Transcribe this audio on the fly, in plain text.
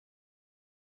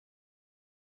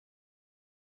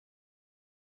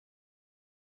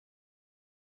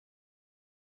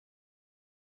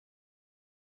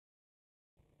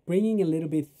bringing a little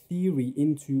bit theory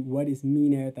into what is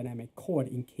mean aerodynamic chord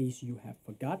in case you have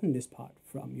forgotten this part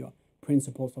from your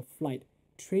principles of flight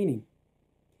training.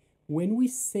 When we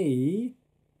say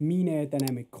mean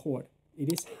aerodynamic chord,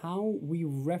 it is how we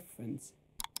reference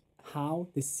how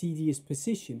the CG is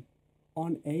positioned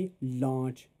on a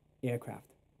large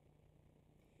aircraft.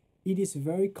 It is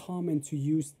very common to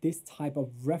use this type of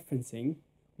referencing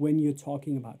when you're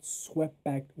talking about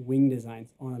swept-back wing designs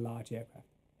on a large aircraft.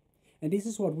 And this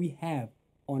is what we have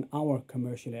on our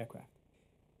commercial aircraft.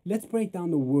 Let's break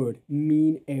down the word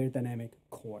mean aerodynamic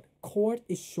chord. Chord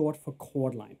is short for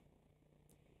chord line.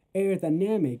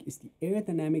 Aerodynamic is the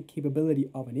aerodynamic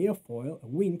capability of an airfoil, a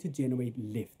wing, to generate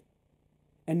lift.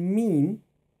 And mean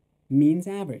means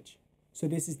average. So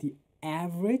this is the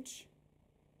average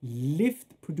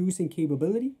lift producing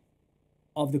capability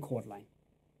of the chord line.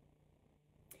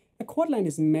 A chord line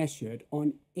is measured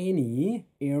on any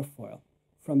airfoil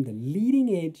from the leading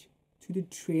edge to the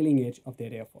trailing edge of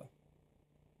that airfoil.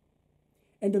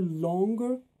 And the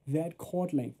longer that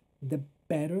chord length, the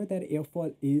better that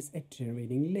airfoil is at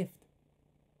generating lift.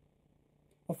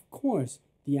 Of course,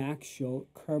 the actual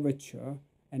curvature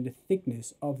and the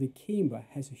thickness of the camber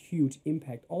has a huge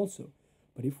impact also.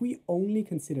 But if we only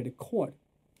consider the chord,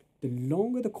 the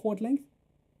longer the chord length,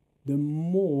 the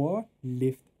more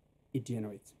lift it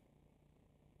generates.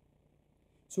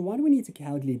 So why do we need to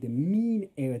calculate the mean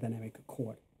aerodynamic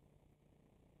chord?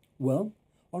 Well,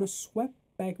 on a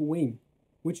swept-back wing,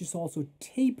 which is also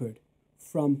tapered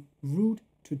from root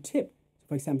to tip. So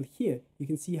for example, here, you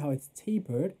can see how it's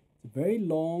tapered. It's a very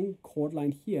long chord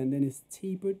line here, and then it's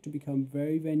tapered to become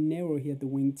very, very narrow here at the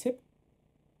wing tip.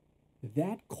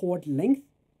 That chord length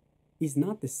is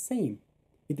not the same.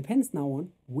 It depends now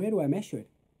on where do I measure it.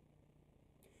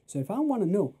 So if I want to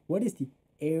know what is the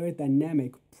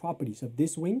aerodynamic properties of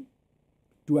this wing,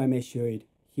 do I measure it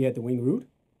here at the wing root?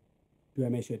 Do I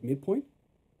measure it midpoint?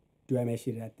 Do I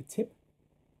measure it at the tip?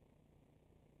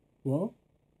 Well,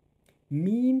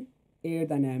 mean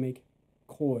aerodynamic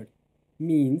chord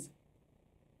means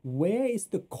where is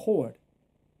the chord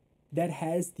that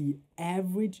has the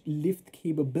average lift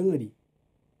capability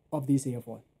of this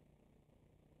airfoil.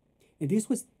 And this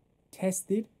was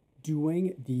tested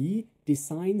during the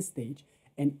design stage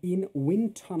and in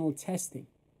wind tunnel testing.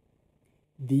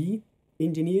 The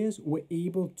engineers were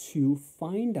able to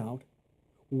find out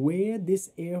where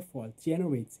this airfoil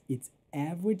generates its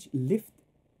average lift,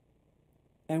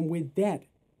 and with that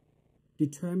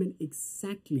determine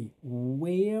exactly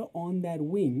where on that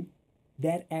wing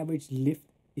that average lift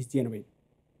is generated.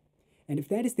 And if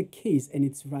that is the case and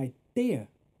it's right there,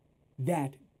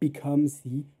 that becomes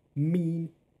the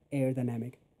mean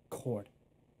aerodynamic chord.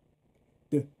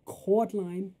 The chord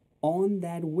line on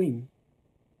that wing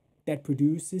that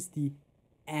produces the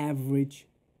average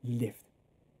lift.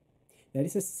 That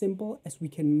is as simple as we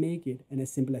can make it and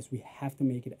as simple as we have to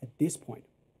make it at this point.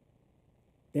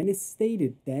 Then it's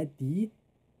stated that the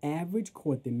average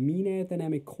chord, the mean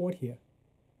aerodynamic chord here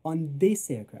on this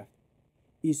aircraft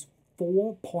is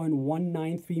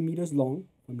 4.193 meters long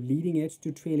from leading edge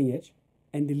to trailing edge,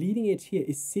 and the leading edge here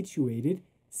is situated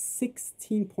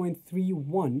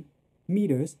 16.31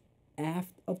 meters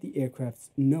aft of the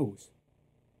aircraft's nose.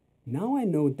 Now I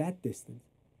know that distance,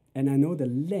 and I know the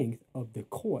length of the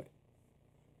chord.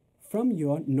 From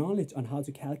your knowledge on how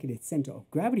to calculate center of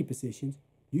gravity positions,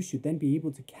 you should then be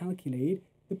able to calculate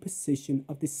the position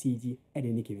of the CG at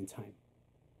any given time.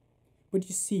 But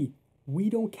you see, we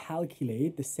don't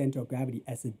calculate the center of gravity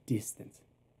as a distance.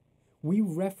 We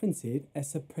reference it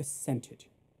as a percentage.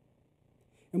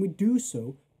 And we do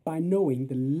so by knowing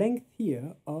the length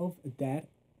here of that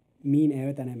mean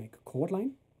aerodynamic chord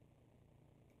line,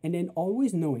 and then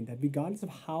always knowing that regardless of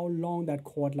how long that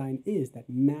chord line is, that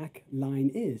Mach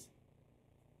line is,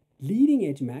 leading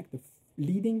edge Mach, the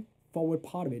leading forward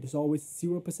part of it, is always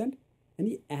 0%, and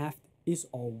the aft is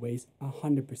always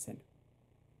 100%.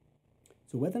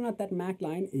 So whether or not that Mach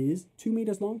line is 2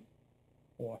 meters long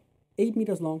or 8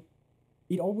 meters long,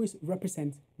 it always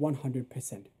represents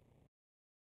 100%.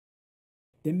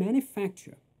 The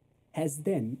manufacturer has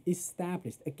then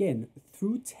established, again,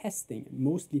 through testing,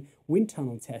 mostly wind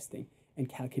tunnel testing and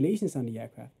calculations on the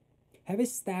aircraft, have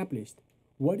established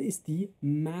what is the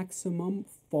maximum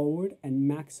forward and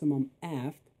maximum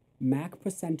aft Mach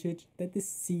percentage that the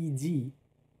CG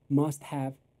must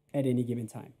have at any given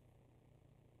time.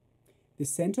 The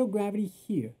center of gravity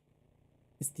here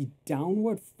is the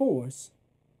downward force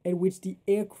at which the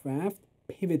aircraft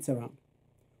pivots around.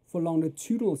 For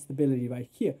longitudinal stability right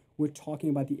here, we're talking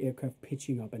about the aircraft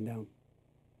pitching up and down.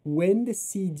 When the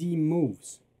CG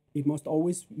moves, it must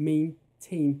always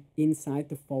maintain inside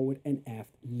the forward and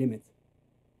aft limit.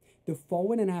 The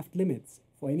forward and aft limits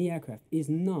for any aircraft is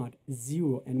not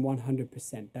 0 and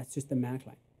 100%. That's just the Mach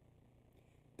line.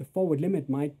 The forward limit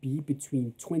might be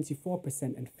between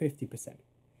 24% and 50%.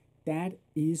 That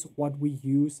is what we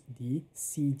use the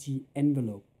CG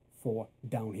envelope for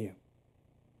down here.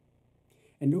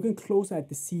 And looking closer at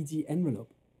the CG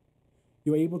envelope,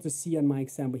 you're able to see on my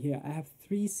example here, I have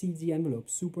 3 CG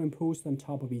envelopes superimposed on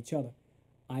top of each other.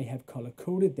 I have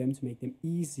color-coded them to make them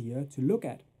easier to look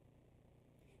at.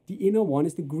 The inner one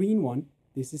is the green one.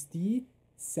 This is the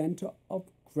center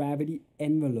of gravity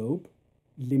envelope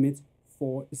limit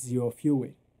for 0 fuel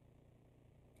weight.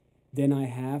 Then I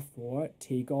have for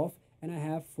takeoff and I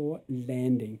have for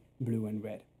landing blue and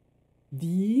red.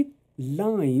 The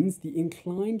lines, the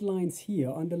inclined lines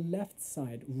here on the left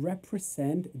side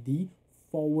represent the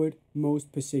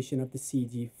forwardmost position of the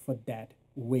CG for that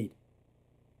weight.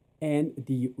 And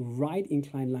the right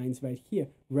inclined lines right here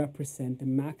represent the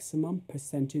maximum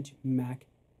percentage Mach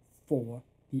for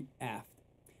the aft.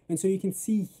 And so you can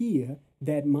see here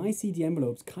that my CG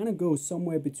envelopes kind of go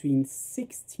somewhere between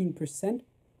 16%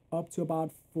 up to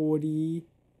about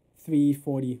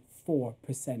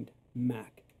 43–44%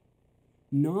 Mach.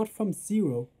 Not from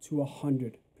 0 to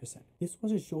 100%. This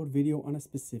was a short video on a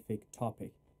specific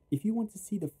topic. If you want to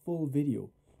see the full video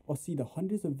or see the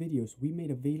hundreds of videos we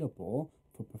made available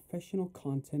for professional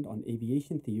content on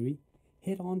aviation theory,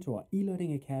 head on to our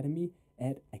e-learning academy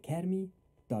at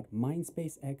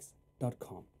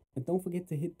academy.mindspacex.com. And don't forget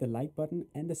to hit the like button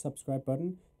and the subscribe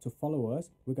button to follow us.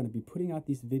 We're going to be putting out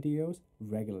these videos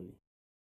regularly.